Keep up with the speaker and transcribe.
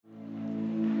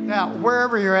Now,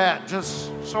 wherever you're at,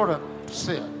 just sort of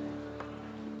sit.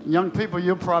 Young people,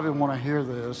 you'll probably want to hear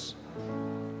this.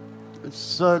 It's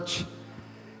such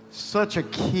a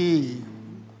key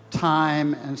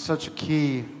time and such a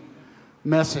key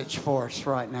message for us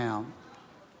right now.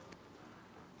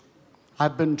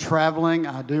 I've been traveling.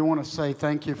 I do want to say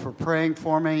thank you for praying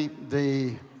for me.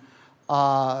 The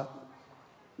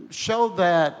show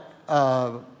that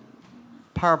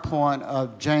PowerPoint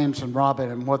of James and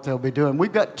Robin and what they'll be doing.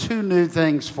 We've got 2 new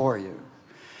things for you.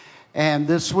 And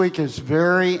this week is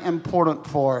very important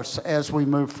for us as we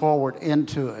move forward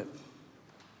into it.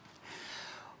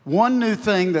 One new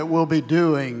thing that we'll be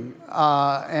doing,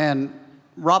 and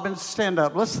Robin, stand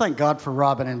up. Let's thank God for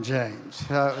Robin and James.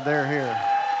 They're here.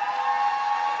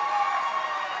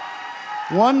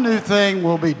 One new thing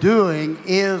we'll be doing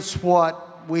is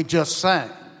what we just sang.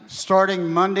 Starting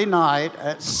Monday night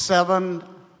at 7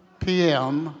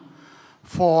 p.m.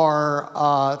 for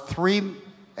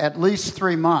at least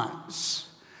 3 months,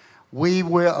 we're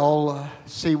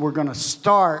going to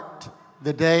start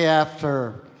the day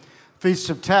after Feast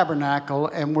of Tabernacle,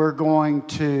 and we're going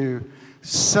to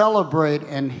celebrate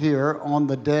in here on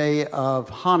the day of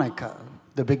Hanukkah,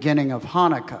 the beginning of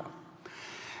Hanukkah.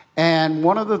 And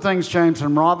one of the things James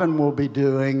and Robin will be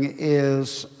doing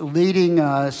is leading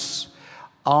us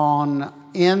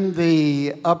in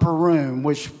the upper room,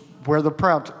 where the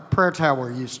prayer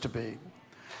tower used to be,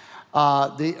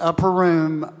 the upper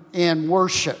room in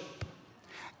worship.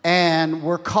 And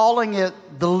we're calling it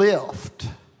the lift,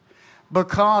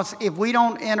 because if we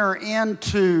don't enter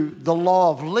into the law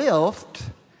of lift,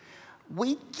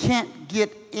 we can't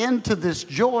get into this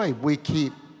joy we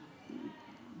keep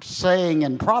saying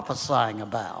and prophesying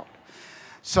about.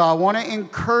 So I want to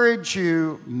encourage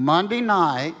you, Monday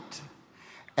night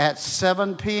at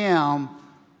 7 p.m.,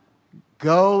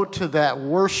 go to that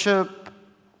worship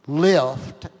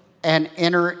lift and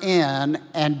enter in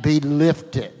and be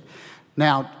lifted.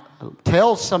 Now,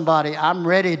 tell somebody, I'm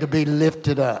ready to be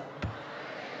lifted up.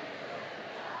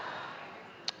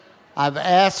 I've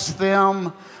asked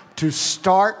them to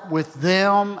start with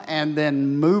them and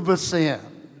then move us in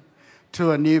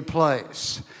to a new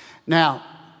place. Now,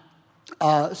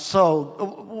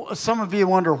 so some of you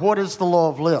wonder, what is the law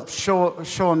of lift? Show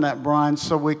them that, Brian,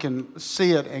 so we can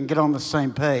see it and get on the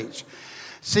same page.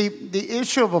 See, the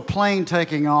issue of a plane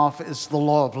taking off is the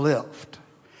law of lift.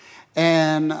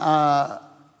 And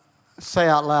say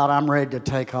out loud, I'm ready to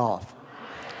take off.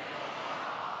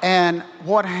 And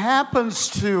what happens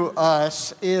to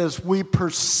us is we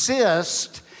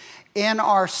persist in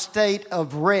our state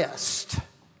of rest,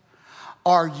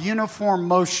 our uniform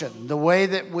motion, the way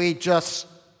that we just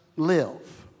live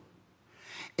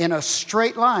in a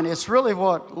straight line. It's really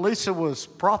what Lisa was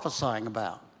prophesying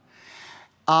about.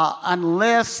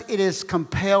 Unless it is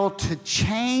compelled to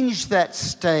change that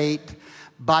state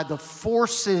by the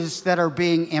forces that are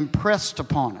being impressed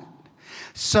upon it.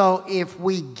 So if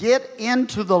we get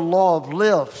into the law of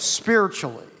lift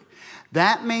spiritually,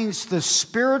 that means the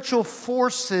spiritual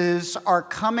forces are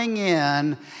coming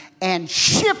in and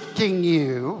shifting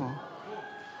you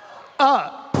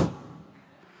up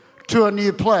to a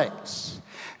new place.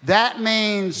 That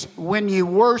means when you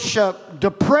worship,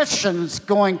 depression's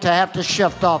going to have to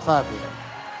shift off of you.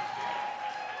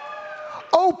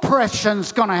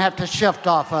 Oppression's going to have to shift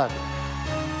off of you.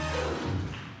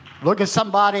 Look at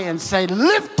somebody and say,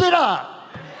 lift it up.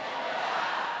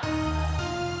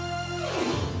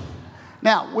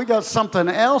 Now, we got something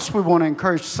else we want to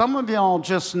encourage. Some of y'all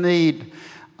just need,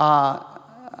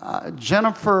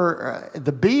 Jennifer,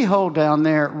 the B-hole down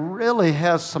there really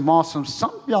has some awesome, some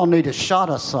of y'all need a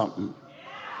shot of something.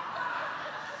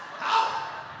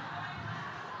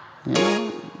 You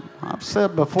know, I've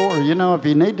said before, if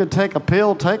you need to take a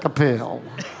pill, take a pill.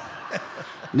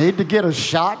 Need to get a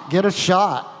shot, get a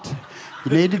shot.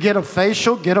 You need to get a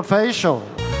facial, get a facial.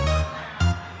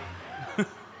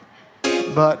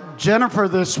 But Jennifer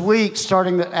this week,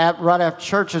 starting right after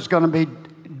church, is going to be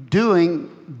doing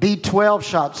B12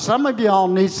 shots. Some of y'all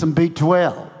need some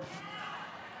B12.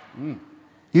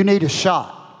 You need a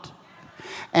shot.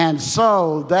 And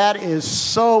so that is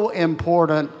so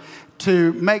important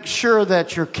to make sure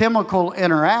that your chemical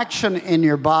interaction in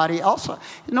your body also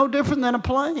is no different than a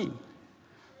plane.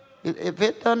 If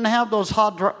it doesn't have those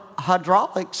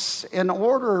hydraulics in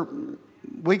order,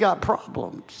 we got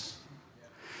problems.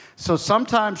 So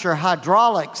sometimes your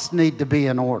hydraulics need to be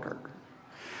in order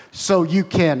so you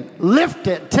can lift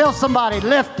it. Tell somebody,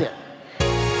 lift it.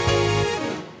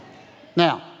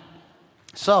 Now,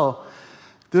 so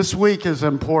This week is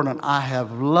important. I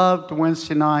have loved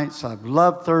Wednesday nights. I've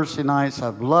loved Thursday nights.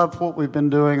 I've loved what we've been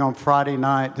doing on Friday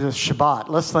night. This Shabbat.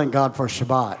 Let's thank God for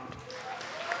Shabbat.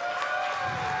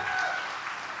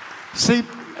 See,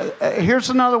 here's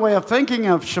another way of thinking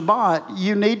of Shabbat.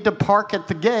 You need to park at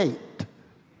the gate.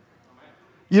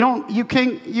 You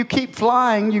keep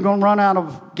flying, you're going to run out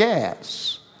of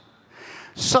gas.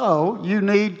 So you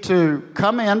need to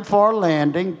come in for a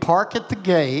landing, park at the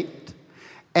gate,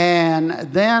 and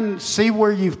then see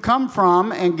where you've come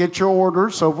from and get your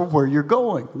orders over where you're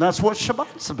going. That's what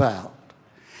Shabbat's about.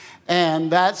 And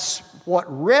that's what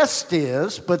rest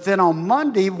is. But then on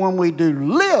Monday, when we do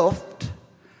lift,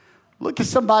 look at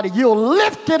somebody, you'll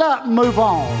lift it up and move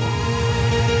on.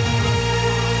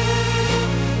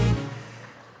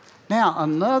 Now,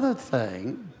 another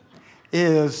thing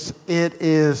is it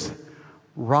is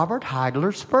Robert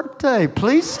Heidler's birthday.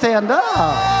 Please stand up.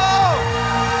 Oh!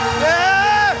 Yeah!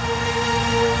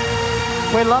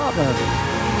 We love him.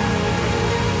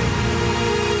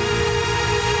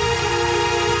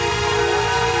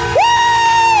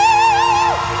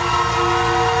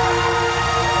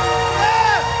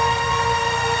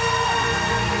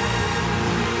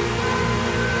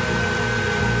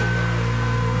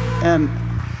 And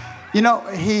you know,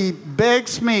 he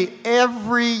begs me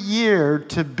every year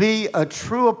to be a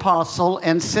true apostle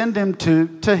and send him to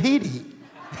Tahiti.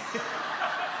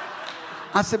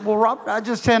 I said, well, Robert, I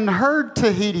just hadn't heard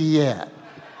Tahiti yet.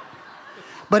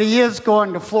 But he is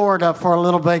going to Florida for a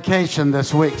little vacation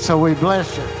this week, so we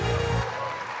bless you.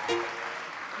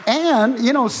 And,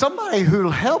 you know, somebody who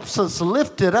helps us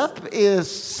lift it up is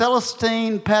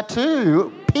Celestine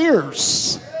Patu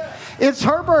Pierce. It's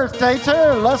her birthday, too.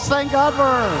 Let's thank God for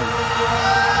her.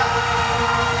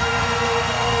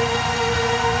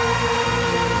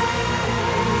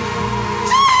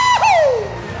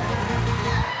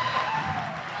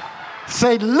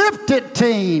 Say, lift it,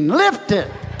 teen. Lift it.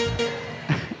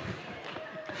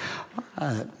 All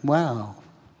right. Wow.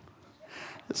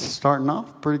 This is starting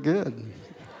off pretty good.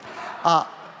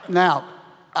 Now,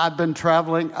 I've been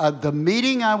traveling. The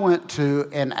meeting I went to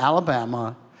in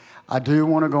Alabama, I do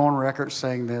want to go on record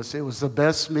saying this. It was the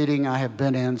best meeting I have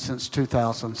been in since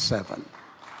 2007.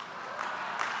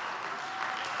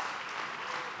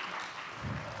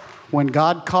 When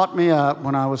God caught me up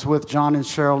when I was with John and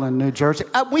Cheryl in New Jersey.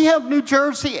 We have New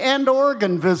Jersey and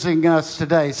Oregon visiting us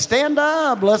today. Stand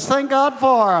up. Let's thank God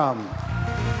for them.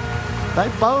 They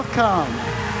both come.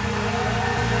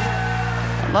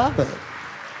 I love it.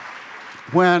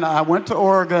 When I went to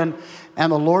Oregon, and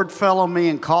the Lord fell on me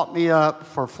and caught me up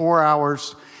for 4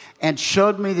 hours and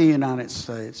showed me the United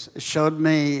States. It showed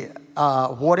me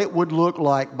what it would look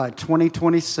like by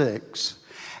 2026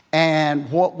 and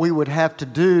what we would have to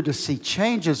do to see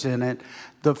changes in it.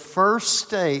 The first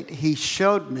state he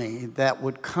showed me that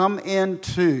would come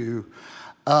into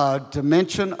a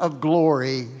dimension of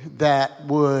glory that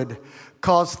would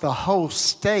cause the whole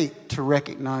state to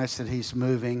recognize that he's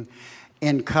moving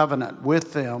in covenant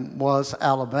with them was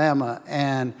Alabama.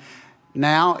 And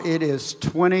now it is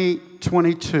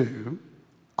 2022,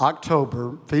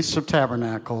 October, Feast of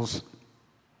Tabernacles.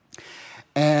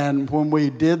 And when we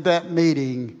did that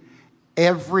meeting,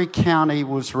 every county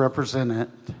was represented.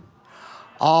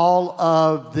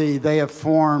 They have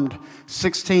formed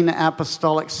 16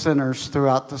 apostolic centers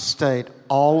throughout the state.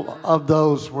 All of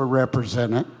those were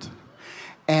represented.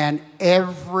 And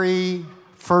every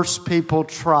First People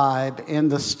tribe in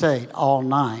the state, all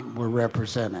 9 were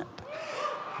represented.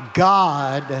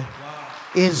 God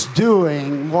is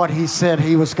doing what he said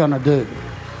he was going to do.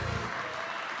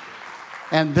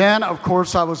 And then, of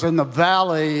course, I was in the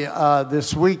Valley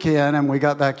this weekend, and we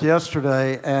got back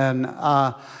yesterday, and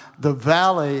the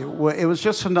Valley, it was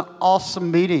just an awesome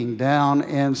meeting down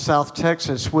in South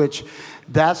Texas, which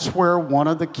that's where one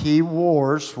of the key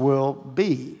wars will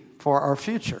be for our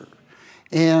future.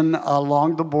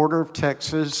 Along the border of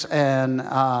Texas, and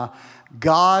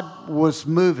God was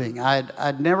moving.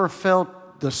 I'd never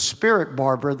felt the spirit,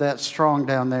 Barbara, that strong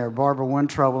down there. Barbara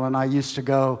Wintrouble and I used to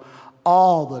go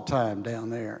all the time down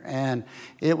there, and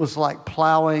it was like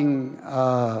plowing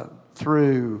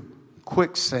through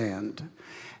quicksand.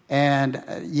 And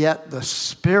yet the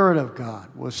Spirit of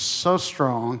God was so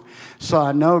strong. So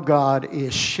I know God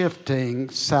is shifting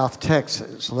South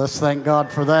Texas. Let's thank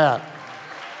God for that.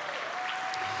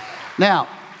 Now,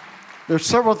 there's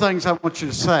several things I want you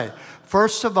to say.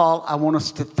 First of all, I want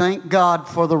us to thank God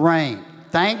for the rain.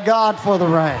 Thank God for the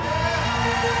rain.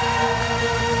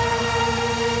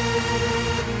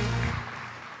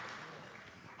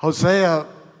 Hosea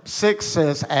 6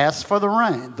 says, ask for the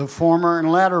rain, the former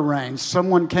and latter rain.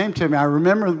 Someone came to me. I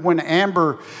remember when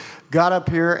Amber got up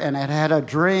here and had a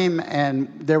dream, and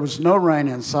there was no rain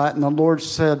in sight, and the Lord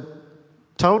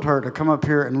told her to come up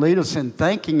here and lead us in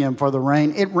thanking Him for the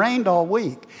rain. It rained all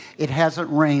week. It hasn't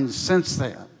rained since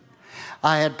then.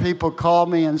 I had people call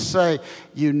me and say,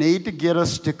 you need to get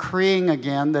us decreeing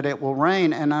again that it will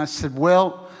rain. And I said,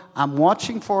 well, I'm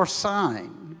watching for a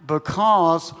sign,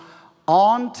 because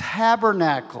on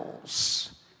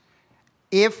tabernacles,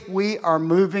 if we are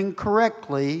moving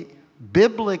correctly,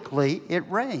 biblically, it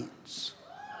rains.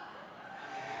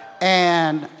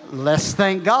 And let's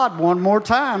thank God one more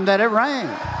time that it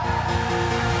rained.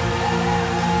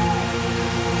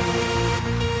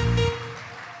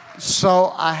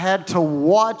 So I had to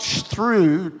watch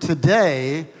through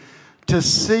today to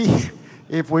see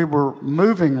if we were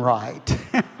moving right.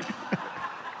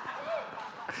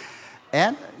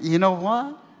 And you know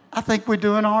what? I think we're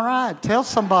doing all right. Tell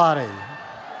somebody.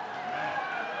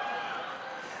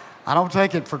 I don't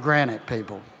take it for granted,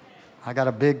 people. I got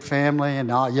a big family, and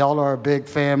y'all are a big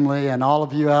family, and all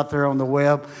of you out there on the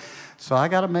web. So I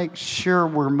got to make sure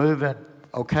we're moving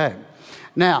okay.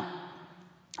 Now,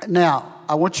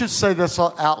 I want you to say this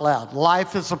out loud.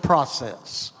 Life is a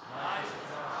process.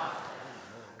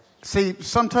 See,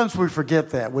 sometimes we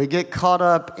forget that. We get caught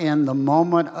up in the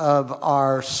moment of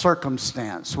our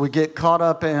circumstance. We get caught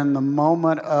up in the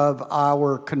moment of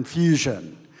our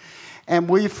confusion. And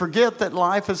we forget that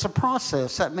life is a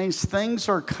process. That means things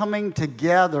are coming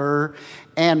together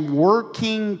and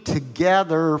working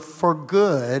together for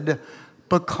good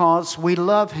because we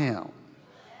love Him.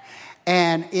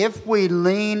 And if we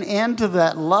lean into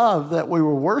that love that we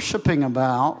were worshiping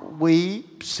about, we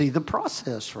see the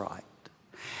process right.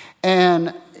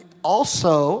 And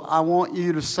also, I want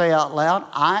you to say out loud,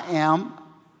 I am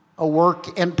a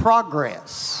work in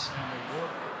progress.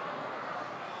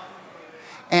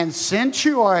 And since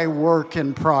you are a work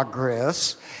in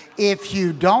progress, if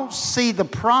you don't see the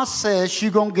process,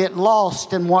 you're going to get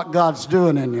lost in what God's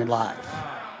doing in your life.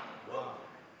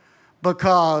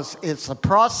 Because it's a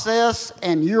process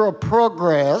and you're a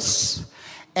progress,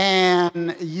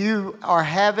 and you are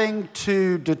having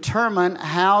to determine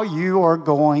how you are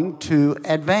going to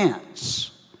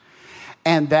advance.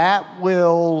 And that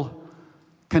will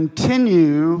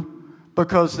continue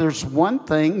because there's one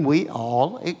thing we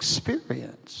all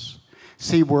experience.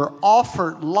 See, we're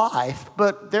offered life,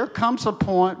 but there comes a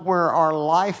point where our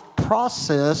life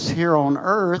process here on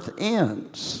earth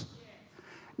ends.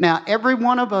 Now, every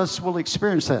one of us will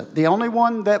experience that. The only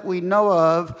one that we know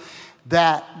of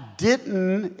that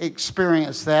didn't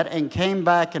experience that and came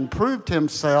back and proved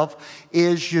himself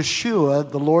is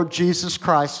Yeshua, the Lord Jesus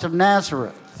Christ of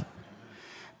Nazareth.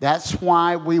 That's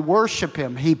why we worship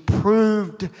him. He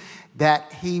proved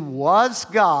that he was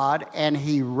God, and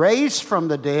he raised from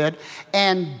the dead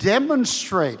and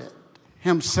demonstrated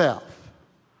himself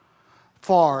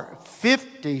for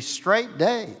 50 straight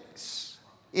days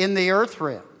in the earth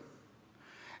realm.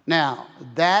 Now,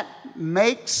 that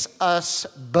makes us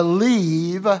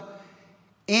believe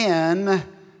in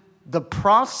the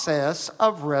process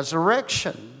of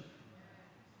resurrection.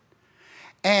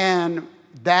 And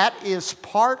that is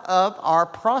part of our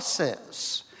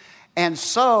process. And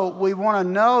so we want to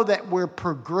know that we're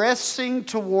progressing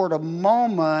toward a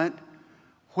moment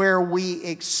where we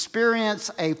experience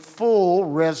a full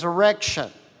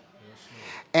resurrection.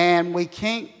 And we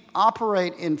can't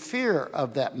operate in fear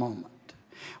of that moment.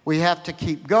 We have to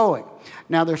keep going.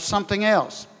 Now, there's something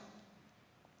else.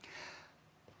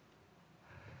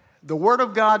 The Word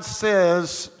of God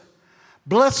says,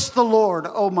 "Bless the Lord,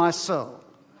 O my soul,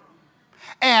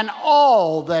 and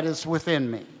all that is within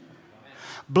me.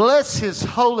 Bless his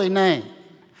holy name,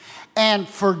 and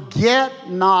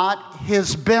forget not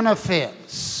his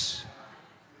benefits."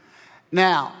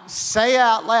 Now, say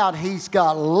out loud, he's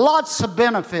got lots of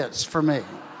benefits for me.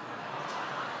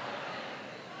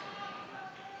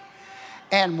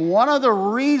 And one of the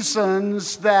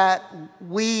reasons that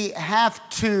we have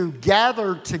to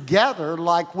gather together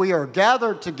like we are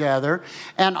gathered together,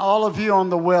 and all of you on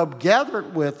the web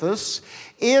gathered with us,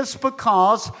 is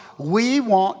because we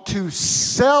want to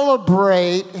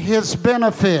celebrate his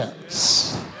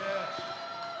benefits.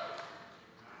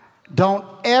 Don't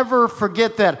ever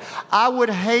forget that. I would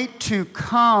hate to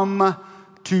come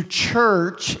to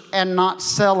church and not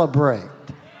celebrate.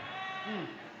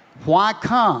 Why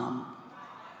come?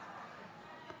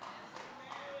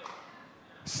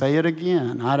 Say it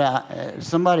again.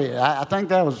 I think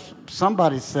that was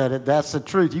somebody said it. That's the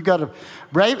truth. You got to,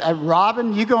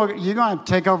 Robin. You're going to have to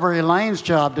take over Elaine's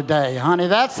job today, honey.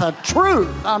 That's the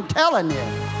truth. I'm telling you.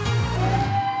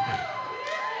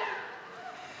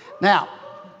 Now,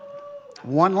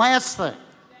 one last thing.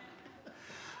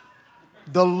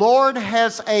 The Lord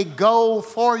has a goal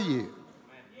for you.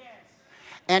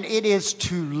 And it is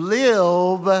to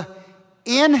live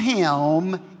in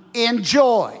Him in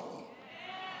joy.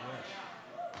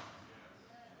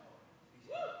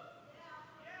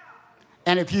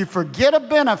 And if you forget a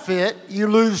benefit, you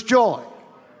lose joy.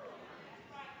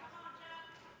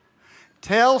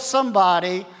 Tell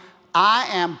somebody, I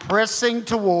am pressing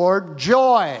toward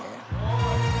joy.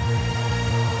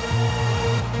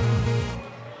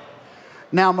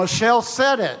 Now, Michelle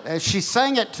said it as she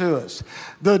sang it to us.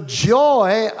 The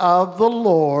joy of the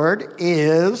Lord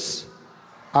is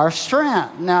our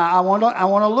strength. Now, I want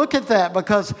to look at that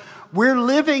because we're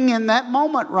living in that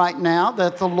moment right now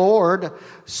that the Lord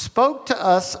spoke to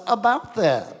us about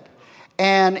that.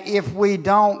 And if we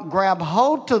don't grab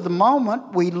hold to the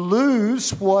moment, we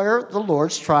lose where the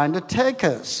Lord's trying to take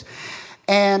us.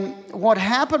 And what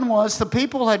happened was the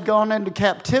people had gone into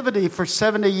captivity for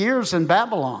 70 years in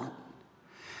Babylon.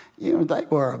 You know, they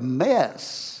were a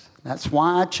mess. That's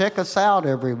why I check us out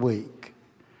every week.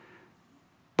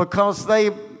 Because they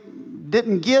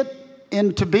didn't get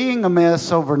into being a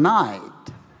mess overnight.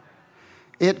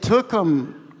 It took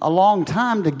them a long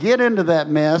time to get into that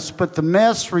mess, but the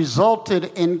mess resulted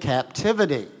in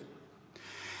captivity.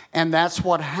 And that's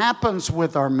what happens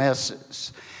with our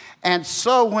messes. And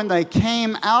so when they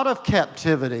came out of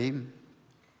captivity,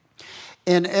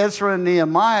 in Ezra and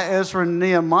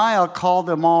Nehemiah called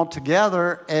them all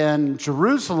together in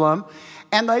Jerusalem,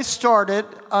 and they started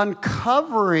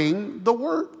uncovering the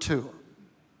word to them.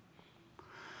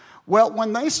 Well,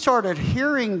 when they started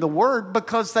hearing the word,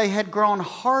 because they had grown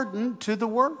hardened to the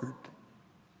word,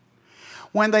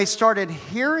 when they started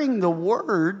hearing the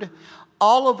word,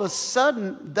 all of a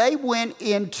sudden they went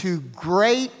into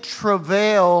great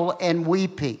travail and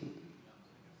weeping.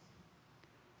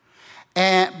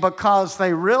 And because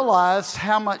they realized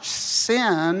how much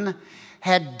sin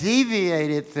had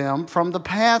deviated them from the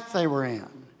path they were in.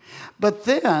 But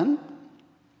then,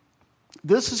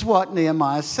 this is what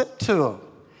Nehemiah said to them.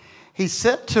 He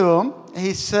said to them,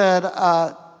 he said,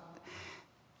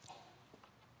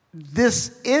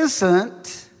 this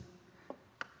isn't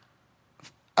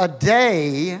a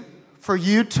day for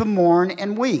you to mourn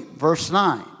and weep. Verse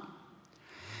 9.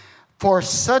 For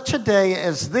such a day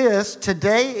as this,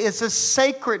 today is a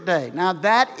sacred day. Now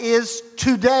that is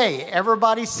today.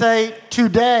 Everybody say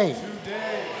today.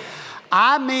 Today.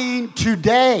 I mean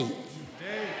today.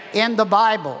 In the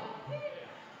Bible.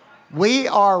 We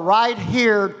are right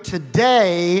here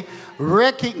today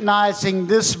recognizing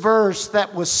this verse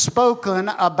that was spoken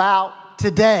about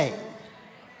today.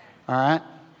 All right?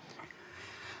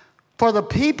 For the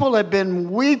people had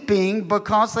been weeping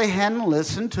because they hadn't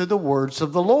listened to the words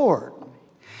of the Lord.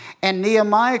 And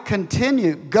Nehemiah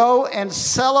continued, go and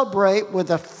celebrate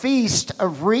with a feast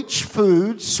of rich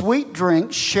food, sweet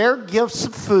drinks, share gifts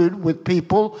of food with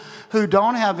people who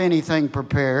don't have anything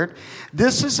prepared.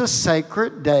 This is a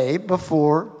sacred day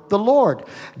before the Lord.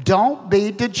 Don't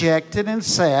be dejected and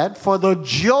sad, for the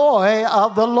joy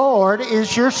of the Lord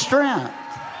is your strength.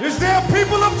 Is there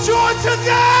people of joy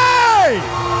today?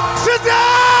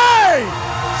 Today!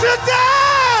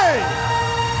 Today!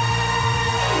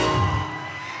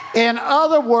 In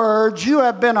other words, you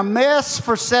have been a mess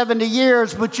for 70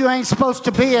 years, but you ain't supposed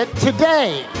to be it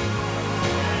today.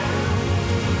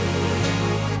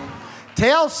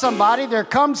 Tell somebody there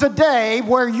comes a day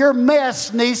where your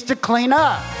mess needs to clean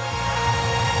up.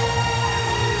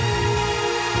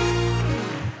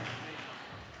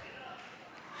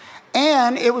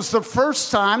 And it was the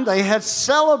first time they had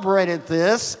celebrated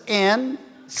this in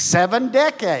 7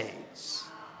 decades.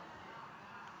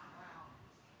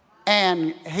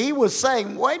 And he was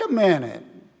saying, wait a minute.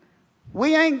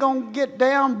 We ain't going to get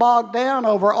bogged down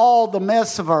over all the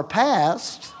mess of our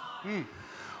past.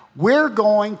 We're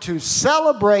going to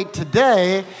celebrate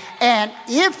today. And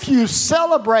if you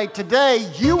celebrate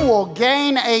today, you will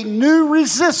gain a new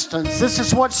resistance. This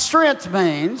is what strength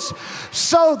means.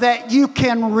 So that you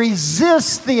can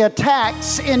resist the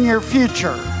attacks in your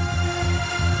future.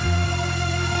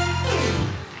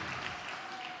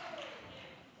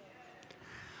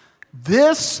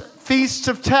 This Feast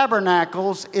of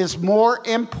Tabernacles is more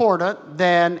important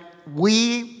than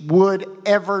we would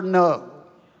ever know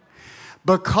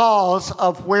because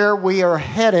of where we are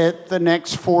headed the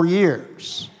next 4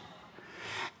 years.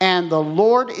 And the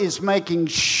Lord is making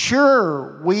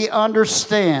sure we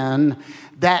understand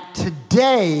that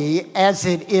today, as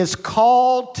it is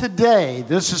called today,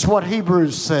 this is what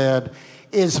Hebrews said,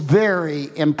 is very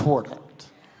important.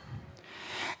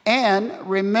 And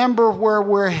remember where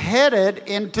we're headed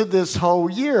into this whole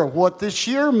year, what this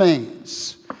year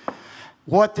means.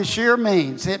 what this year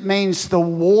means. It means the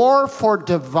war for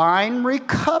divine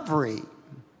recovery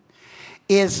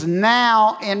is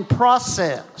now in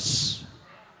process.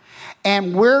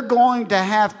 And we're going to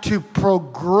have to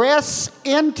progress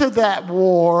into that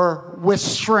war with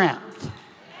strength.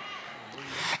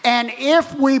 And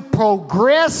if we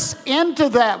progress into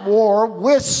that war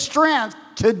with strength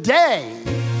today,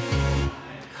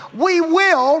 we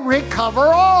will recover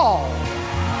all.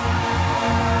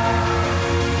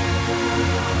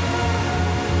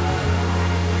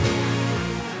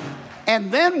 And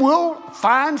then we'll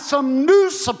find some new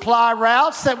supply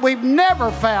routes that we've never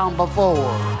found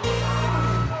before.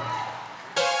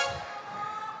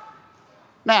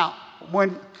 Now,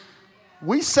 when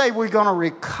we say we're going to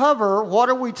recover, what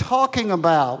are we talking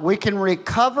about? We can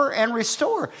recover and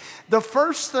restore. The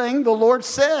first thing the Lord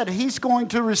said He's going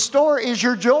to restore is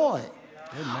your joy.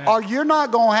 Amen. Or you're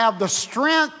not going to have the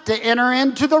strength to enter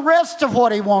into the rest of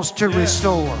what He wants to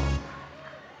restore.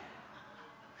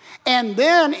 And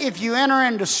then if you enter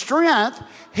into strength,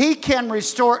 He can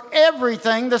restore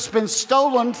everything that's been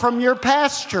stolen from your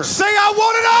pasture. Say, I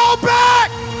want it all back.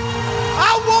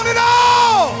 I want it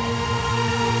all.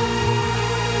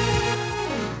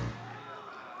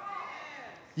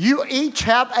 You each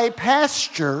have a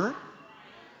pasture.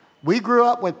 We grew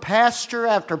up with pasture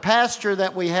after pasture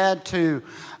that we had to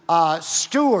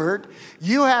steward.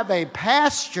 You have a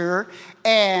pasture,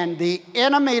 and the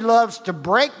enemy loves to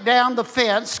break down the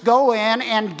fence, go in,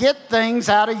 and get things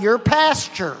out of your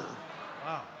pasture.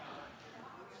 Wow.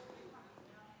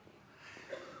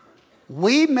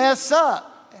 We mess up.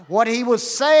 What he was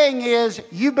saying is,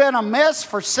 you've been a mess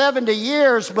for 70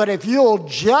 years, but if you'll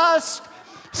just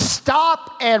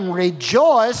stop and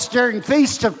rejoice during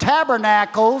Feast of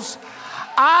Tabernacles,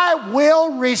 I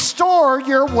will restore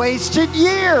your wasted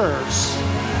years.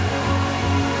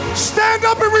 Stand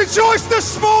up and rejoice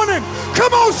this morning.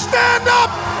 Come on, stand up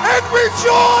and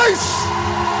rejoice.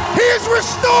 He is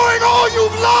restoring all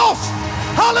you've lost.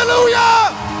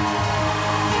 Hallelujah.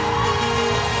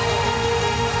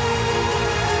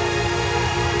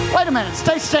 Wait a minute,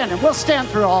 stay standing. We'll stand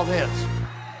through all this.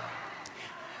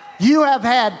 You have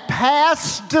had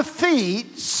past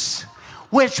defeats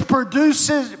which produce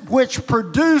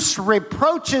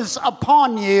reproaches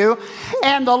upon you,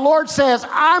 and the Lord says,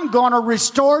 I'm going to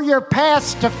restore your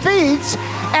past defeats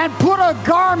and put a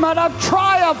garment of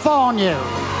triumph on you.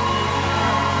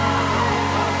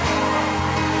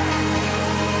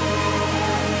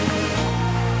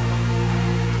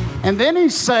 And then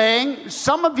he's saying,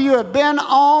 some of you have been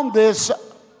on this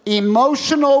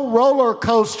emotional roller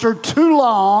coaster too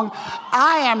long.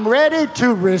 I am ready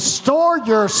to restore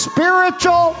your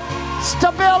spiritual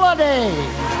stability.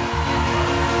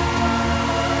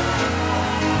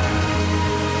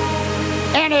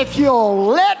 And if you'll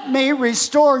let me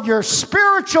restore your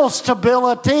spiritual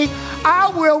stability, I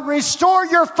will restore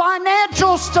your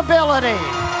financial stability.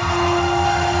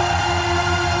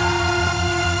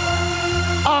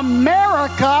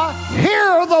 America,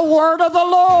 hear the word of the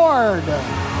Lord.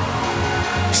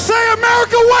 Say,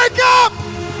 America, wake up!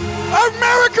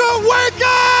 America, wake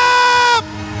up!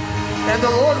 And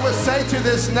the Lord would say to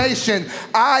this nation,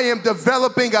 I am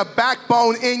developing a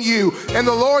backbone in you. And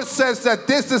the Lord says that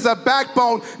this is a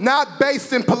backbone not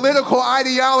based in political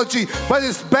ideology, but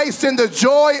it's based in the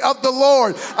joy of the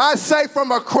Lord. I say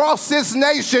from across this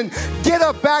nation, get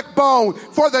a backbone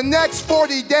for the next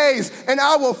 40 days, and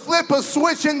I will flip a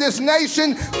switch in this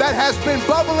nation that has been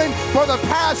bubbling for the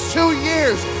past 2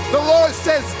 years. The Lord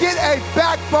says, get a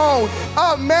backbone.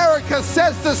 America,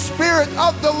 says the Spirit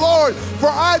of the Lord, for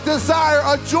I desire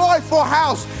a joyful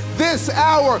house this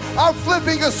hour. I'm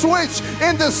flipping a switch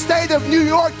in the state of New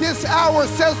York this hour,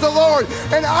 says the Lord,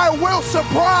 and I will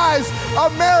surprise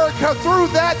America through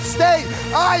that state.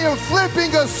 I am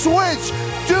flipping a switch.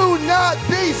 Do not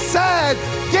be sad.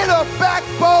 Get a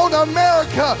backbone,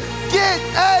 America. Get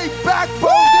a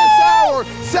backbone this hour,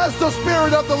 says the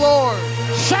Spirit of the Lord.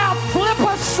 Shout, flip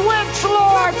a switch,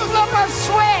 Lord, flip a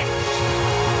switch.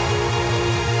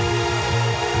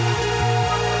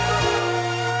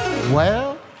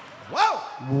 Well,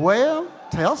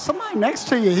 tell somebody next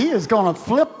to you, he is going to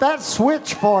flip that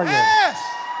switch for you. Yes.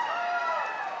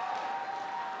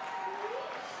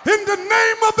 In the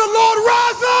name of the Lord,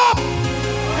 rise up.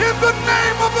 In the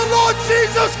name of the Lord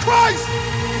Jesus Christ,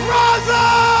 rise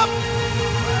up.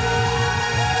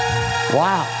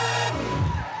 Wow.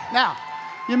 Now,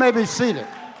 you may be seated,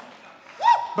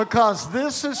 because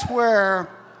this is where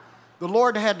the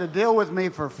Lord had to deal with me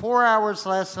for 4 hours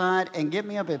last night and get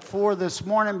me up at 4 this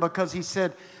morning, because he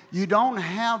said, you don't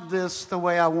have this the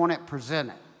way I want it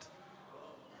presented.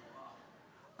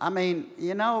 I mean,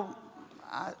 you know,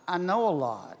 I know a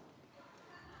lot.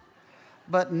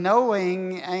 But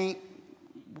knowing ain't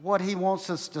what he wants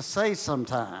us to say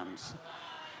sometimes.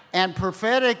 And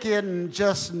prophetic isn't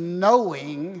just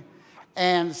knowing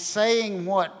and saying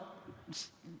what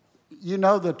you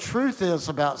know the truth is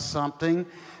about something.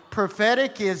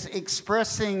 Prophetic is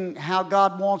expressing how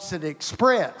God wants it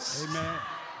expressed. Amen.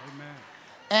 Amen.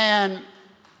 And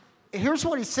here's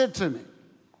what he said to me.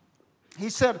 He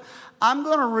said, I'm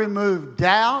going to remove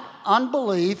doubt,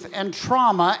 unbelief, and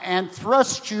trauma and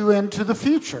thrust you into the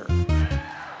future.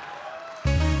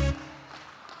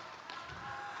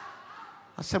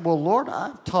 I said, well, Lord,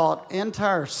 I've taught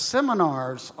entire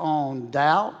seminars on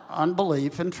doubt,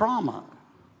 unbelief, and trauma.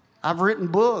 I've written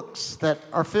books that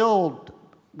are filled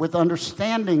with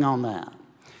understanding on that.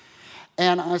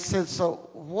 And I said, so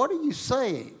what are you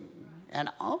saying? And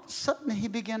all of a sudden, he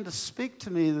began to speak to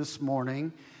me this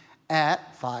morning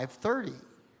at 5:30.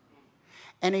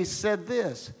 And he said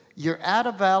this, you're at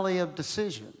a valley of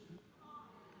decision.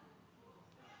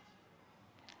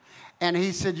 And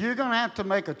he said, you're going to have to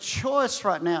make a choice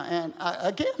right now. And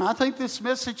again, I think this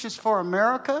message is for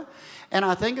America, and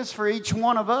I think it's for each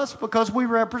one of us because we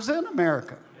represent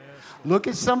America. Yes. Look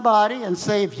at somebody and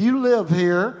say, if you live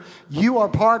here, you are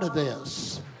part of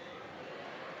this.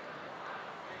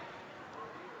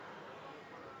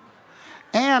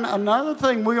 And another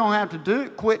thing we're going to have to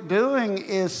quit doing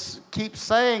is keep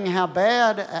saying how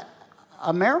bad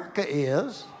America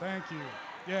is. Thank you.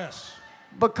 Yes.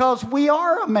 Because we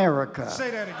are America.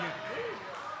 Say that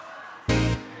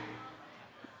again.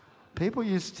 People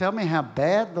used to tell me how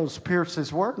bad those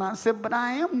Pierces were, and I said, but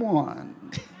I am one.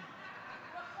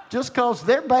 Just because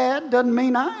they're bad doesn't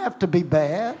mean I have to be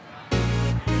bad.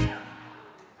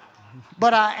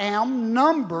 But I am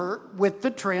numbered with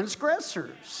the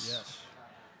transgressors. Yes.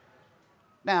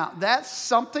 Now, that's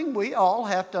something we all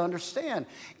have to understand.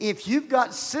 If you've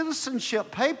got citizenship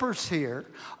papers here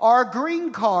or a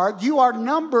green card, you are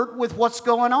numbered with what's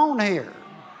going on here.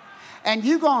 And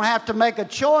you're going to have to make a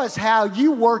choice how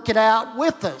you work it out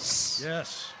with us.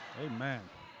 Yes. Amen.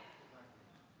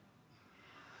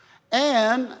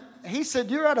 And he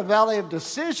said, you're at a valley of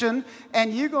decision,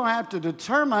 and you're going to have to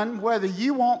determine whether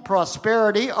you want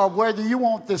prosperity or whether you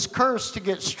want this curse to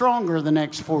get stronger the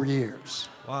next 4 years.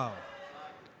 Wow.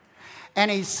 And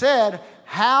he said,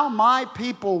 how my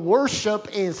people worship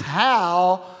is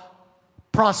how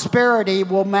prosperity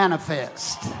will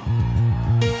manifest.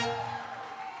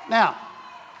 Now,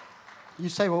 you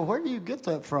say, well, where do you get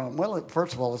that from? Well,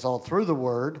 first of all, it's all through the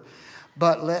Word.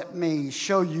 But let me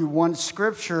show you one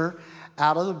scripture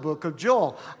out of the book of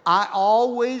Joel. I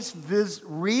always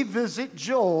revisit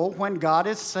Joel when God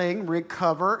is saying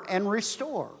recover and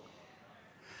restore.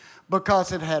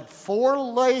 Because it had 4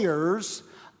 layers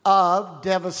of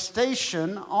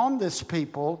devastation on this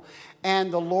people,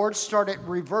 and the Lord started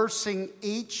reversing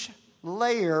each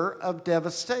layer of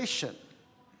devastation.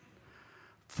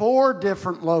 4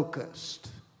 different locusts,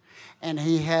 and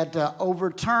he had to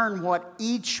overturn what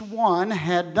each one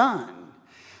had done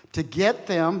to get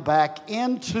them back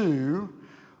into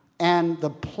and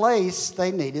the place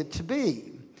they needed to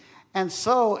be. And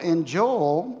so in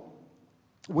Joel,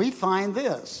 we find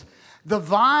this: the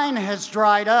vine has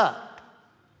dried up.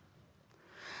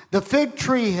 The fig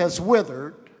tree has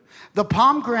withered, the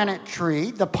pomegranate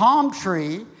tree, the palm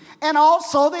tree, and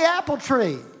also the apple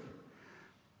tree.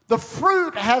 The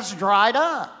fruit has dried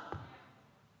up.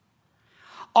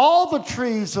 All the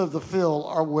trees of the field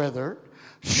are withered.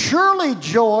 Surely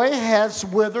joy has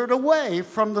withered away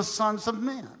from the sons of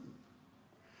men.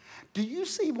 Do you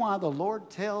see why the Lord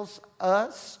tells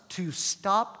us to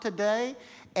stop today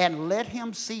and let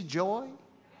him see joy?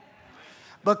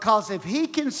 Because if he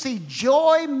can see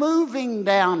joy moving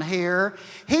down here,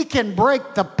 he can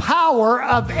break the power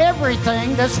of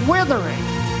everything that's withering.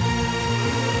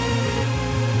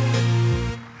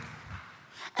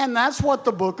 And that's what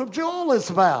the book of Joel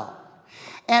is about.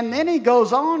 And then he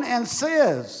goes on and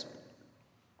says,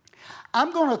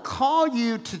 I'm going to call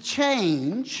you to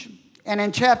change. And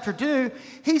in chapter 2,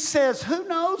 he says, who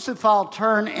knows if I'll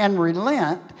turn and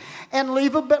relent and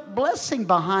leave a blessing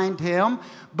behind him.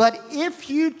 But if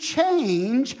you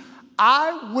change,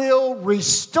 I will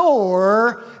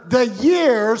restore the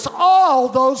years all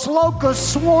those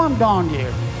locusts swarmed on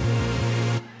you.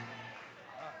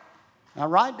 Now,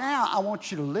 right now, I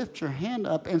want you to lift your hand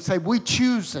up and say, we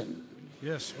choosing.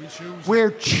 Yes, we choose.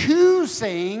 We're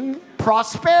choosing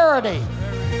prosperity.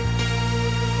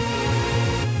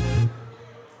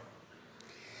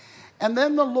 And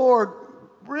then the Lord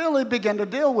really began to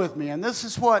deal with me. And this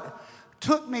is what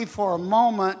took me for a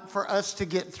moment for us to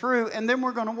get through. And then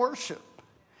we're going to worship.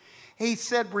 He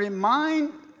said,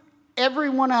 remind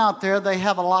everyone out there, they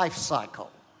have a life cycle.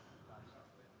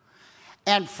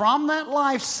 And from that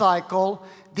life cycle,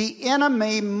 the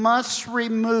enemy must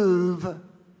remove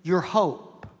your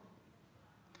hope.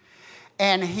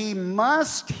 And he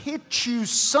must hit you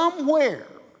somewhere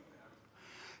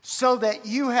so that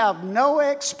you have no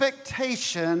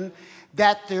expectation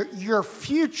that your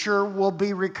future will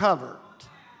be recovered.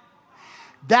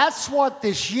 That's what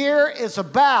this year is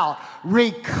about,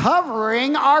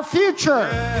 recovering our future.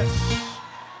 Yes.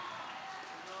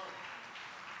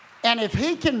 And if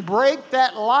he can break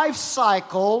that life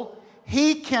cycle,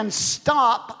 he can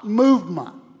stop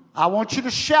movement. I want you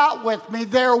to shout with me,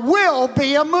 there will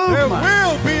be a movement. There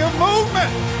will be a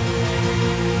movement.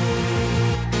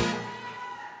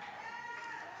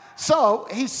 So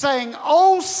he's saying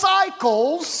old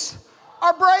cycles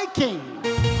are breaking.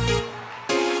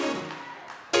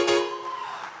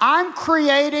 I'm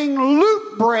creating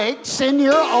loop breaks in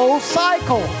your old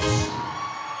cycles.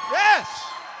 Yes.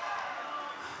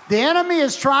 The enemy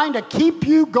is trying to keep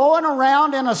you going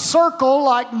around in a circle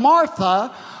like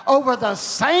Martha over the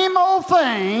same old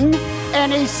thing.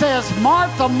 And he says,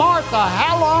 Martha, Martha,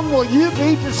 how long will you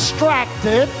be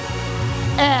distracted?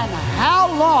 And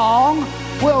how long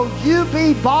will you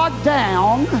be bogged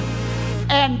down?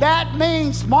 And that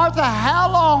means, Martha,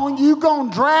 how long you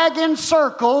gonna drag in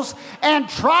circles and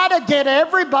try to get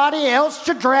everybody else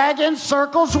to drag in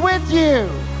circles with you?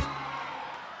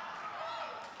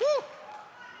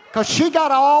 Because she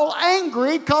got all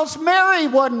angry because Mary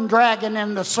wasn't dragging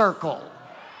in the circle.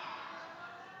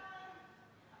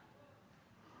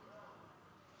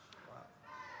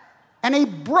 And he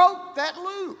broke that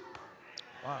loop.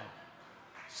 Wow.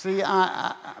 See,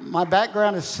 my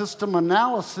background is system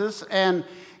analysis, and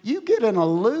you get in a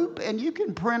loop and you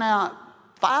can print out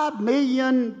 5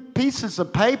 million pieces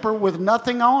of paper with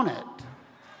nothing on it.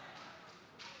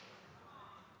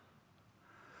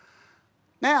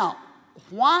 Now,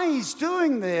 why he's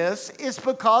doing this is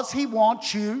because he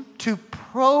wants you to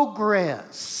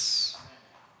progress.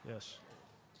 Yes.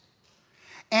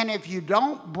 And if you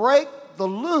don't break the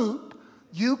loop,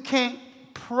 you can't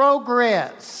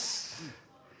progress.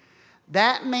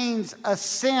 That means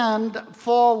ascend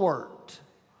forward.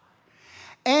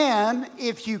 And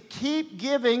if you keep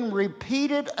giving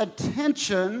repeated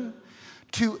attention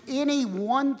to any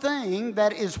one thing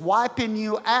that is wiping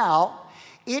you out,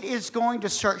 it is going to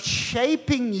start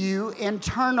shaping you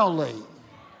internally.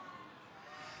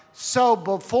 So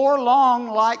before long,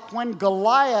 like when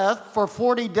Goliath for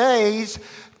 40 days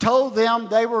told them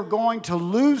they were going to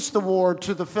lose the war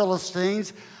to the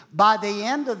Philistines, by the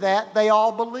end of that, they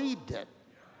all believed it.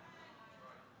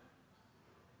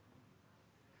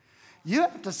 You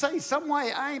have to say, some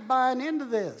way, I ain't buying into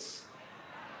this.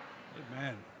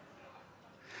 Amen.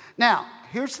 Now,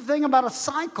 here's the thing about a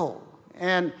cycle.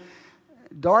 And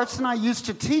Doris and I used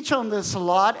to teach on this a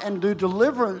lot and do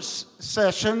deliverance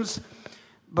sessions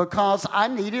because I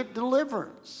needed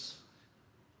deliverance.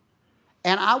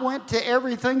 And I went to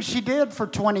everything she did for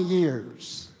 20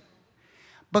 years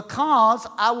because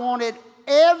I wanted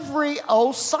every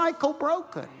old cycle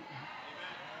broken.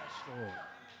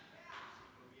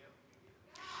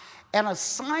 And a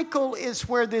cycle is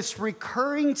where this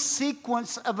recurring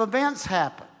sequence of events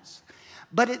happens.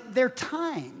 But they're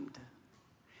timed.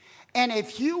 And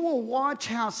if you will watch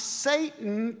how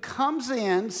Satan comes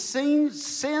in,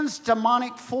 sends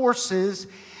demonic forces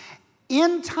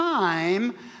in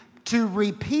time to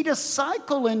repeat a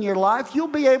cycle in your life, you'll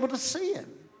be able to see it.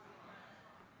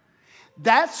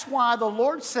 That's why the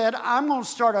Lord said, I'm going to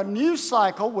start a new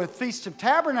cycle with Feast of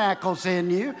Tabernacles in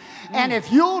you. And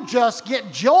if you'll just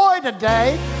get joy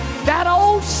today, that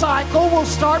old cycle will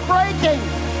start breaking.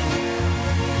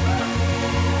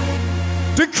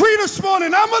 Decree this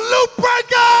morning, I'm a loop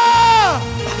breaker.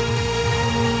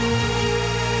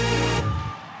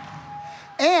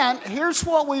 And here's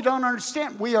what we don't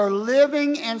understand. We are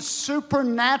living in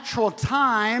supernatural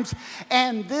times,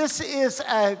 and this is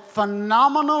a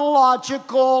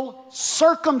phenomenological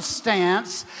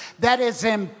circumstance that is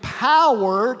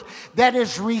empowered, that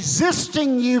is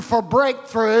resisting you for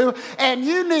breakthrough, and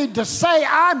you need to say,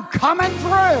 I'm coming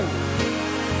through.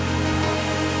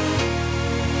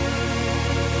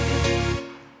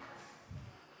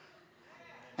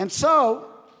 And so,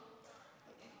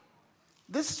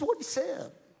 this is what he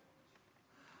said.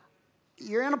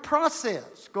 You're in a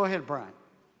process. Go ahead, Brian.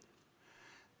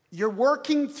 You're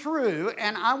working through,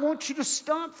 and I want you to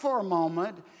stop for a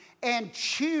moment and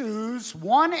choose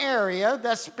one area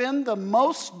that's been the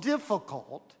most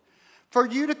difficult for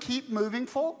you to keep moving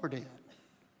forward in.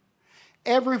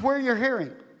 Everywhere you're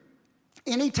hearing.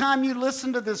 Anytime you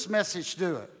listen to this message,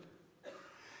 do it.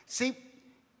 See,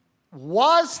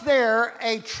 Was there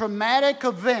a traumatic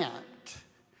event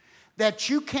that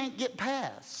you can't get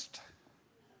past?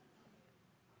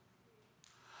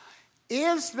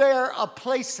 Is there a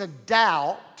place of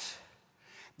doubt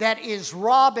that is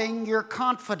robbing your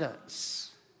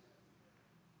confidence?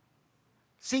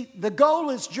 See, the goal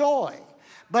is joy.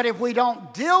 But if we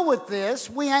don't deal with this,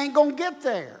 we ain't going to get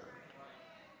there.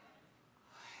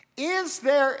 Is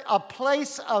there a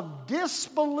place of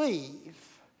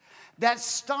disbelief that's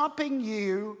stopping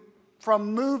you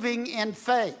from moving in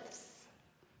faith?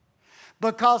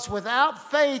 Because without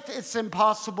faith, it's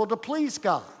impossible to please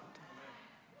God.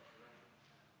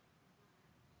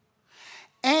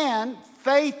 And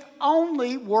faith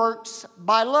only works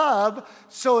by love.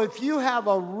 So if you have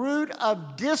a root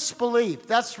of disbelief,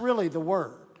 that's really the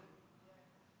word.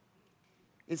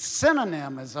 Its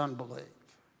synonym is unbelief.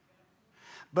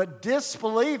 But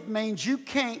disbelief means you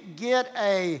can't get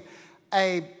a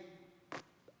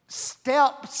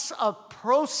steps of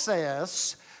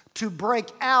process to break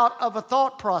out of a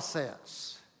thought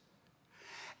process.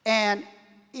 And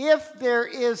if there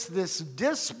is this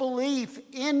disbelief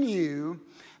in you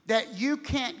that you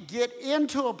can't get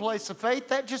into a place of faith,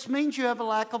 that just means you have a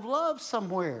lack of love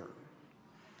somewhere.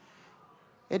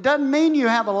 It doesn't mean you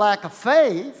have a lack of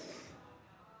faith,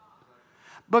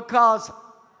 because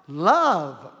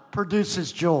love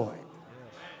produces joy.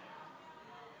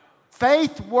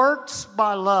 Faith works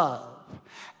by love.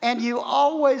 And you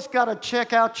always got to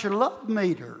check out your love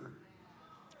meter.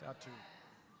 Got to.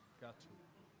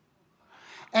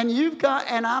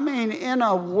 And I mean, in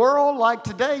a world like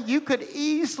today, you could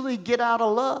easily get out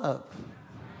of love.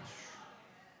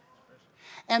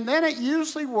 And then it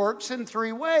usually works in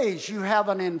three ways. You have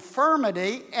an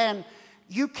infirmity, and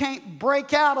you can't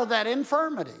break out of that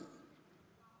infirmity.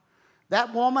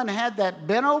 That woman had that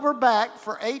bent over back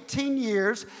for 18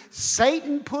 years.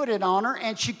 Satan put it on her,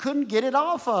 and she couldn't get it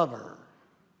off of her.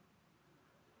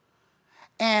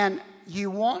 And you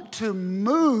want to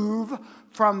move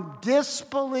from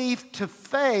disbelief to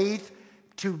faith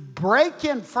to break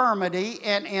infirmity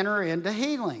and enter into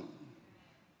healing.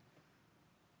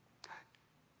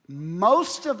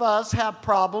 Most of us have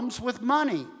problems with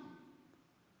money.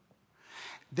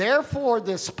 Therefore,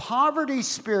 this poverty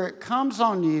spirit comes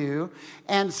on you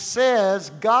and says,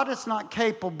 God is not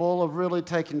capable of really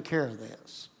taking care of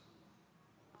this.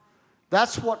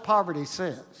 That's what poverty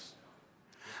says.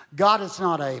 God is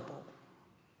not able.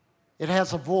 It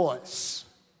has a voice.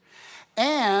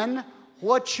 And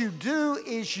what you do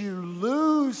is you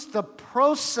lose the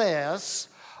process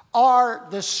or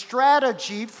the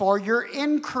strategy for your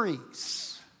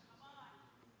increase.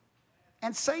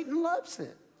 And Satan loves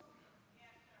it.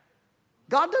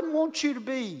 God doesn't want you to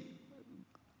be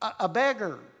a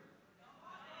beggar.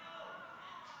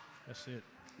 That's it.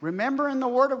 Remember in the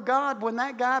Word of God when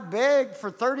that guy begged for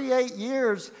 38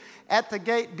 years at the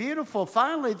gate beautiful,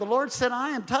 finally the Lord said,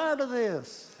 I am tired of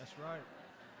this. That's right.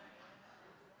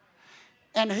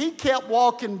 And he kept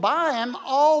walking by him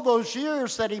all those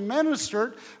years that he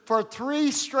ministered. For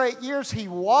 3 straight years he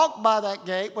walked by that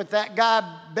gate with that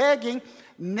guy begging,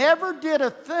 never did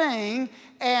a thing,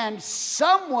 and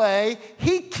some way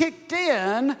he kicked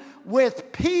in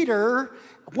with Peter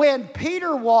when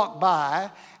Peter walked by,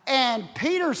 and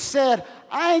Peter said,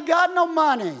 I ain't got no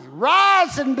money.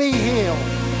 Rise and be healed.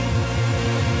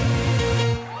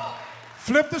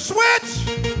 Flip the switch.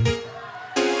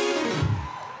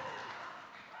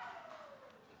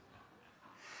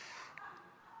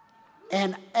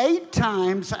 And 8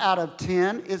 times out of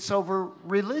 10, it's over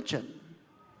religion.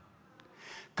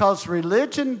 Because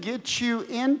religion gets you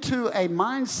into a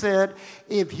mindset,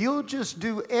 if you'll just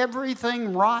do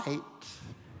everything right,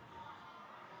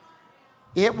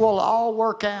 it will all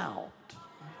work out.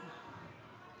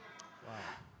 Wow.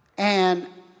 And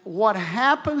what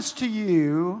happens to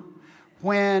you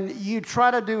when you try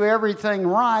to do everything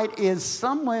right is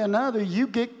some way or another you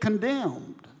get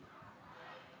condemned.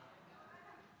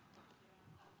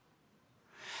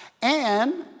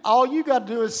 And all you got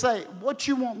to do is say, what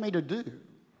you want me to do?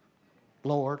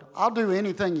 Lord, I'll do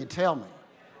anything you tell me.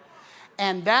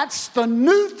 And that's the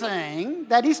new thing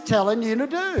that he's telling you to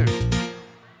do.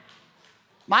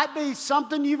 Might be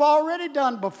something you've already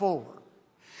done before.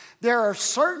 There are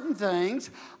certain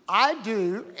things I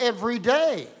do every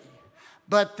day.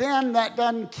 But then that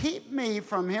doesn't keep me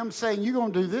from him saying, you're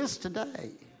going to do this today.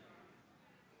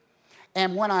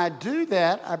 And when I do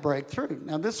that, I break through.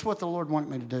 Now, this is what the Lord wanted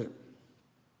me to do.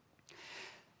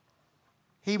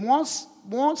 He wants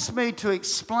me to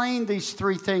explain these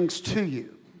 3 things to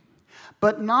you,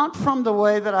 but not from the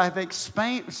way that I've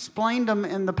explained them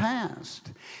in the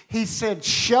past. He said,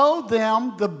 show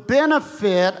them the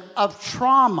benefit of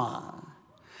trauma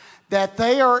that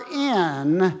they are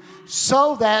in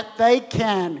so that they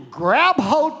can grab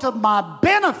hold of my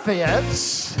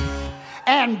benefits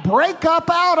and break up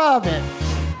out of it.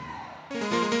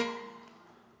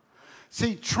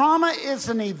 See, trauma is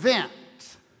an event.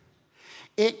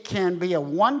 It can be a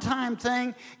one-time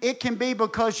thing. It can be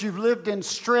because you've lived in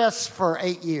stress for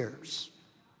 8 years.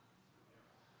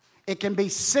 It can be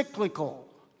cyclical.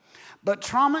 But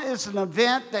trauma is an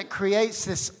event that creates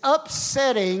this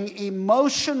upsetting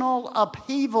emotional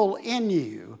upheaval in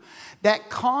you that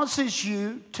causes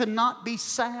you to not be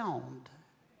sound,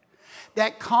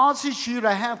 that causes you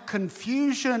to have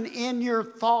confusion in your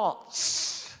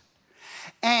thoughts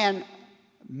and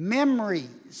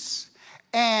memories,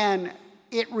 and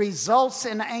it results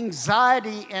in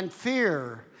anxiety and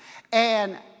fear.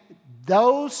 And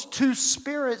those two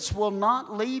spirits will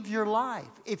not leave your life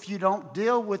if you don't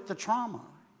deal with the trauma.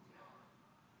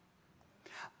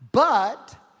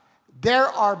 But there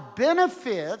are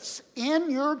benefits in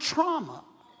your trauma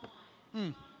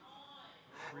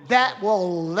that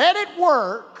will let it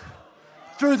work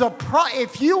through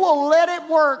if you will let it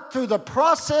work through the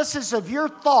processes of your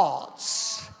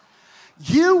thoughts,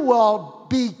 you will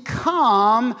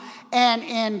become an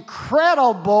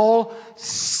incredible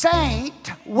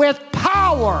saint with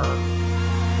power.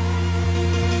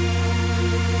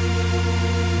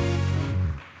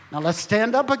 Now let's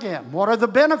stand up again. What are the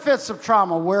benefits of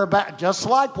trauma? We're back, just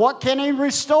like what can he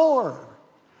restore?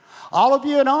 All of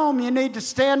you at home, you need to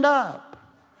stand up.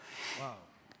 Wow.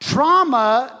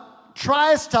 Trauma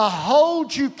tries to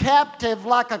hold you captive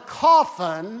like a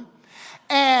coffin.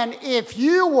 And if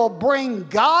you will bring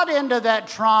God into that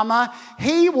trauma,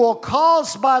 he will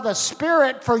cause by the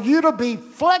Spirit for you to be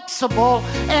flexible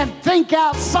and think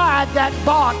outside that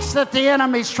box that the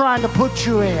enemy's trying to put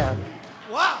you in.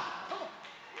 Wow.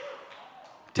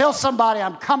 Tell somebody,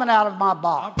 I'm coming out of my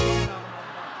box.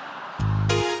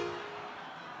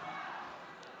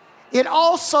 It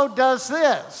also does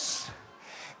this.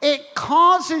 It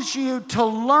causes you to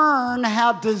learn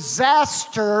how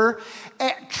disaster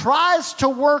tries to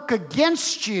work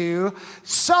against you,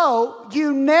 so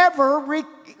you never,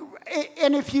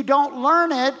 and if you don't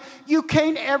learn it, you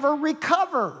can't ever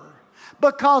recover.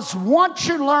 Because once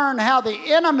you learn how the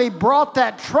enemy brought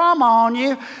that trauma on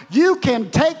you, you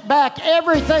can take back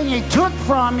everything he took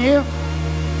from you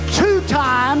 2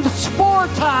 times, 4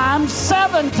 times,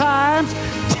 7 times,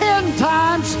 10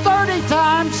 times, 30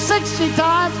 times, 60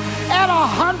 times, and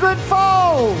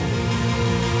 100-fold.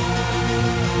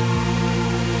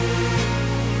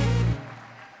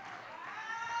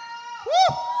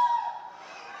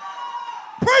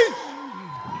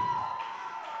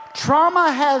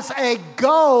 Trauma has a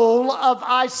goal of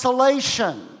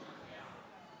isolation.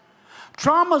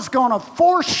 Trauma's going to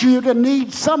force you to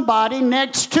need somebody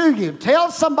next to you.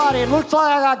 Tell somebody, it looks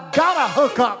like I got to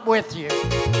hook up with you.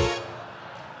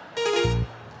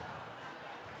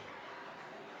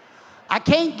 I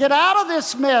can't get out of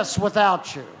this mess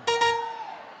without you.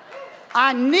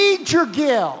 I need your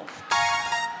gift.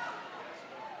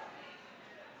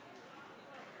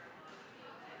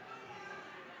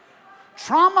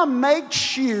 Trauma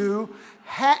makes you,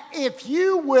 if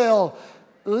you will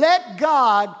let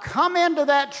God come into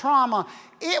that trauma,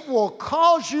 it will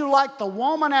cause you, like the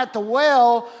woman at the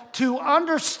well, to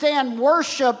understand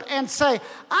worship and say,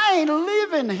 I ain't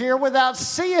living here without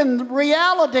seeing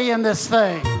reality in this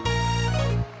thing.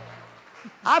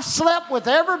 I've slept with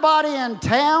everybody in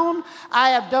town. I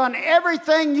have done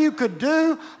everything you could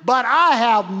do, but I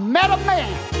have met a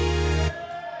man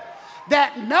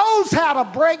that knows how to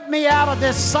break me out of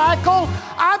this cycle.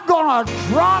 I'm going to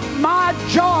drop my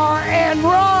jar and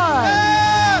run.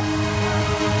 Yeah.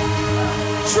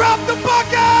 Drop the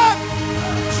bucket!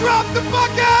 Drop the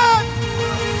bucket!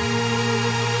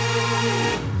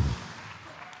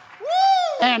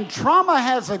 Woo. And trauma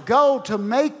has a goal to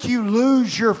make you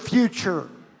lose your future.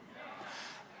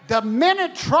 The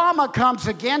minute trauma comes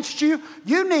against you,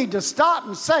 you need to stop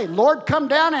and say, Lord, come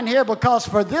down in here, because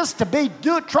for this to be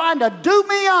trying to do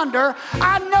me under,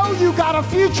 I know you got a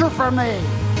future for me.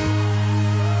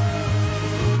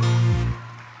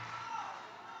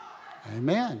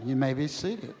 Amen. You may be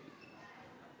seated.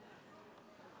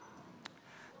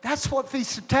 That's what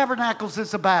Feast of Tabernacles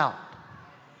is about.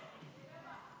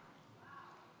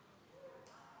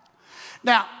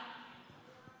 Now,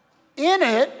 in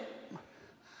it,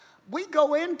 we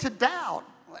go into doubt.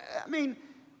 I mean,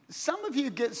 some of you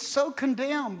get so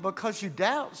condemned because you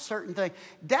doubt certain things.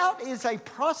 Doubt is a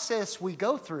process we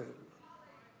go through.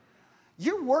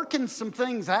 You're working some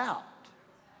things out.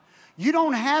 You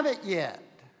don't have it yet.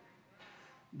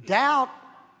 Doubt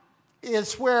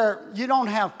is where you don't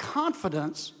have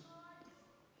confidence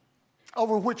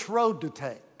over which road to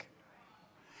take.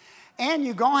 And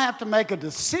you're going to have to make a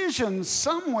decision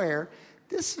somewhere.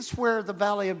 This is where the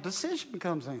valley of decision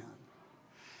comes in.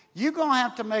 You're going to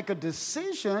have to make a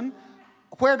decision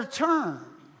where to turn.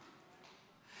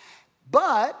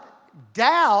 But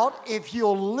doubt, if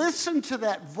you'll listen to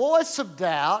that voice of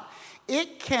doubt,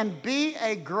 it can be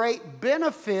a great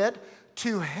benefit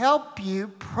to help you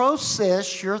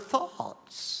process your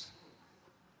thoughts.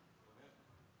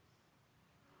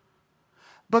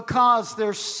 Because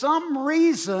there's some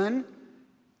reason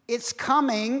it's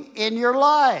coming in your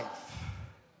life.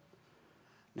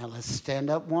 Now let's stand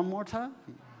up one more time.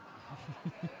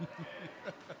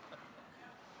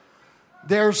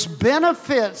 There's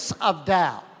benefits of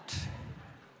doubt.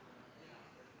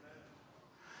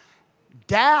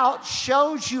 Doubt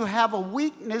shows you have a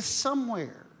weakness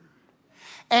somewhere.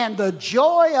 And the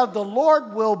joy of the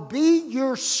Lord will be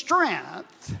your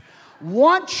strength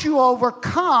once you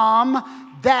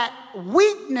overcome that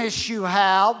weakness you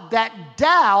have, that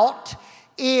doubt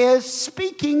is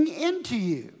speaking into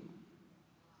you.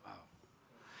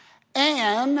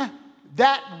 And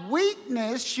that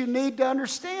weakness, you need to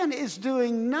understand, is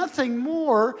doing nothing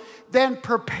more than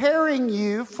preparing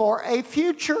you for a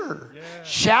future. Yeah.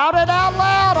 Shout it out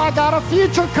loud, I got a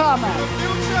future coming.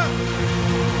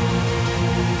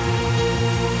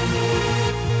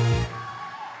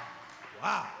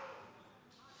 Wow.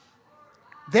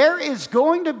 There is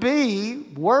going to be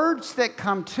words that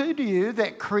come to you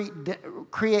that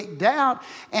create doubt,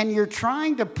 and you're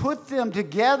trying to put them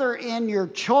together in your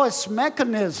choice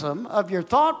mechanism of your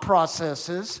thought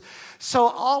processes. So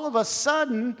all of a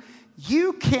sudden,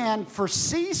 you can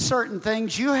foresee certain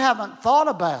things you haven't thought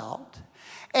about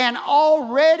and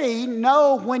already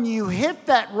know when you hit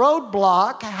that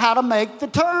roadblock how to make the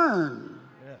turn.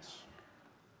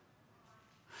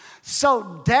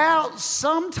 So doubt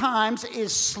sometimes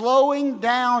is slowing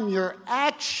down your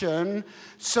action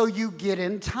so you get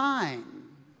in time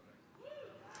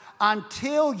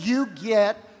until you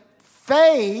get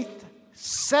faith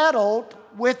settled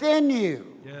within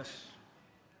you. Yes.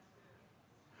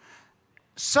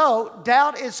 So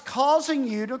doubt is causing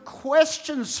you to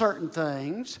question certain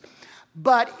things,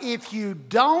 but if you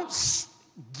don't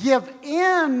give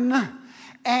in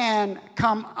and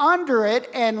come under it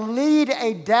and lead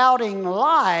a doubting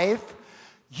life,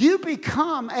 you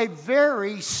become a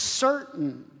very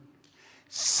certain,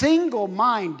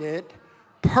 single-minded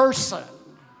person.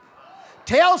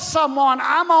 Tell someone,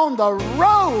 I'm on the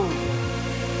road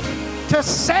to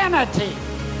sanity.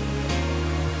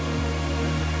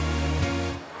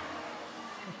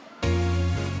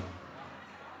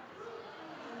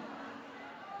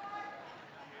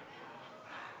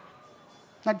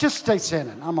 Now just stay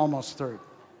sitting. I'm almost through.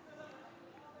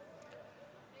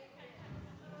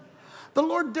 The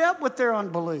Lord dealt with their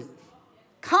unbelief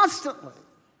constantly.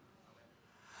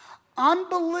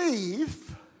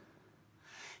 Unbelief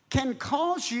can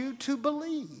cause you to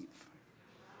believe.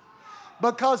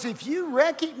 Because if you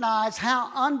recognize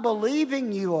how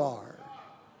unbelieving you are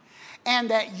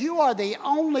and that you are the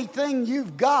only thing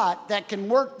you've got that can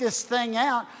work this thing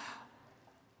out,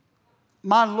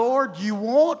 my Lord, you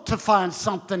want to find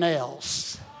something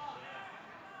else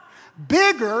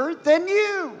bigger than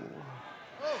you,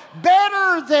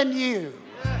 better than you,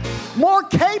 more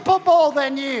capable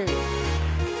than you.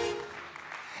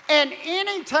 And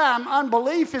anytime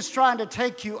unbelief is trying to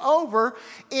take you over,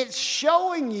 it's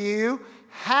showing you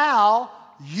how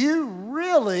you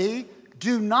really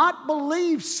do not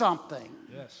believe something.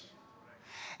 Yes.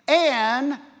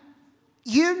 And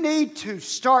you need to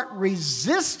start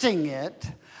resisting it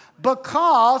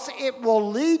because it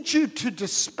will lead you to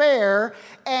despair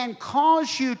and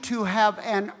cause you to have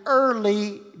an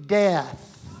early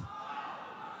death.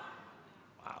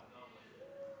 Wow.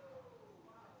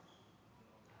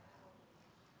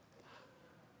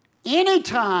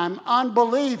 Anytime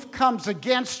unbelief comes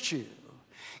against you,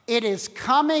 it is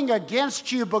coming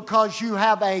against you because you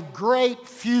have a great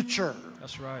future.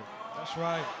 That's right. That's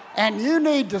right. And you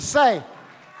need to say,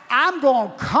 I'm going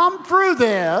to come through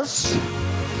this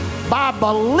by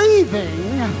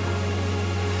believing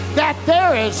that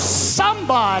there is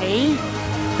somebody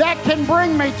that can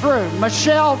bring me through.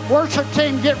 Michelle, worship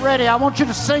team, get ready. I want you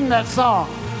to sing that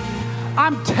song.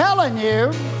 I'm telling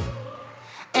you,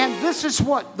 and this is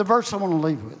what the verse I want to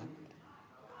leave with.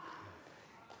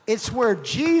 It's where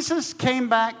Jesus came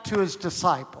back to his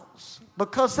disciples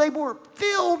because they were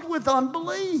filled with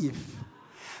unbelief.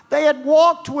 They had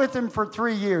walked with him for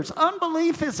 3 years.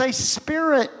 Unbelief is a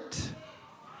spirit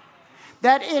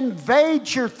that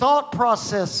invades your thought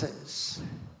processes.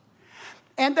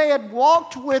 And they had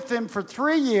walked with him for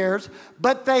 3 years,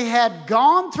 but they had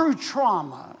gone through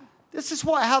trauma. This is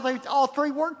how they all three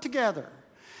worked together.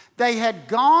 They had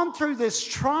gone through this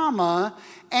trauma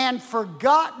and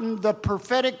forgotten the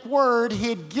prophetic word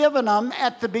he'd given them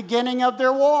at the beginning of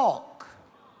their walk.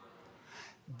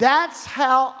 That's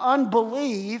how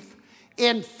unbelief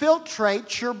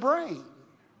infiltrates your brain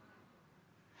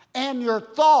and your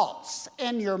thoughts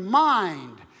and your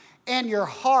mind and your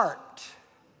heart.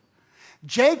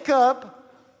 Jacob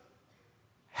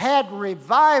had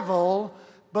revival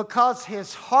because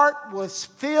his heart was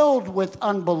filled with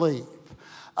unbelief.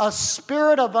 A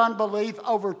spirit of unbelief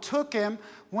overtook him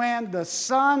when the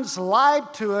sons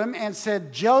lied to him and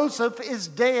said, Joseph is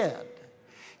dead.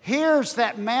 Here's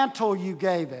that mantle you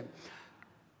gave him.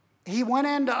 He went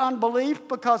into unbelief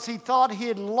because he thought he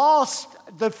had lost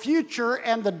the future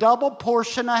and the double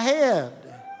portion ahead.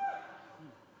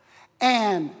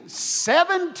 And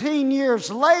 17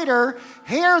 years later,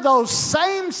 here those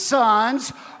same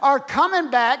sons are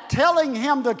coming back, telling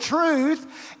him the truth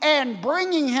and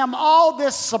bringing him all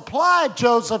this supply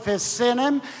Joseph has sent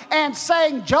him and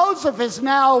saying Joseph is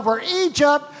now over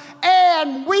Egypt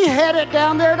and we headed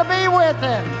down there to be with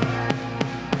him.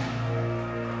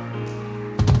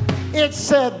 It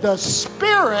said the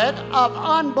spirit of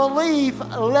unbelief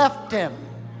left him.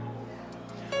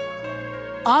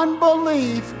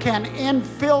 Unbelief can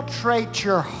infiltrate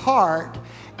your heart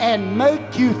and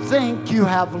make you think you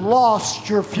have lost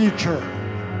your future.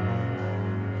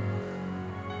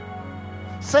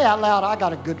 Say out loud, I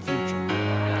got a good future.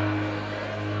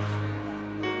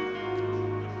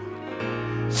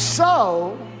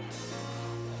 So,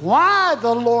 why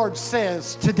the Lord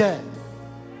says today,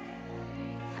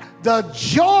 the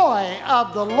joy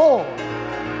of the Lord.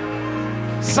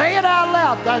 Say it out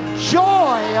loud. The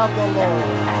joy of the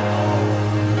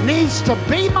Lord needs to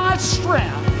be my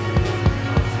strength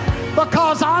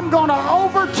because I'm going to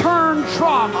overturn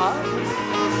trauma.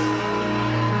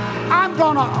 I'm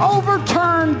going to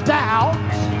overturn doubt.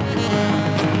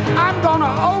 I'm going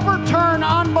to overturn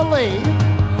unbelief.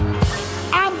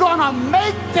 I'm going to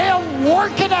make them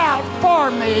work it out for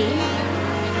me.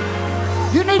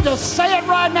 You need to say it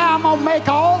right now. I'm going to make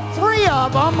all three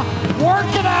of them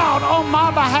work it out on my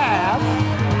behalf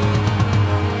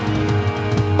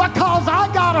because I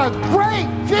got a great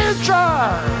future.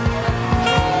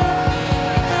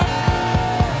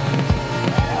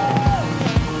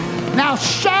 Now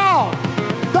shout,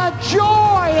 the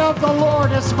joy of the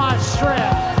Lord is my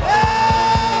strength.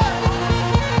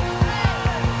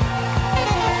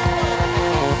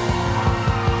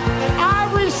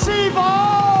 I receive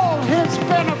all his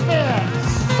benefits.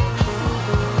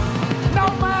 No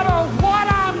matter what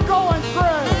I'm going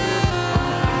through,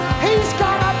 he's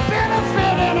got a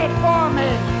benefit in it for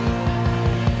me.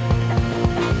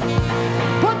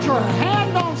 Put your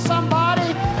hand on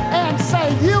somebody and say,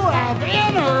 you have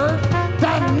entered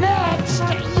the next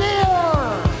year.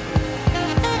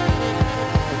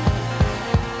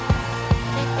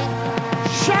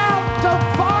 Shout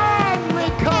divine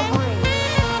recovery.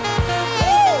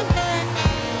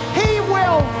 He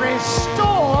will restore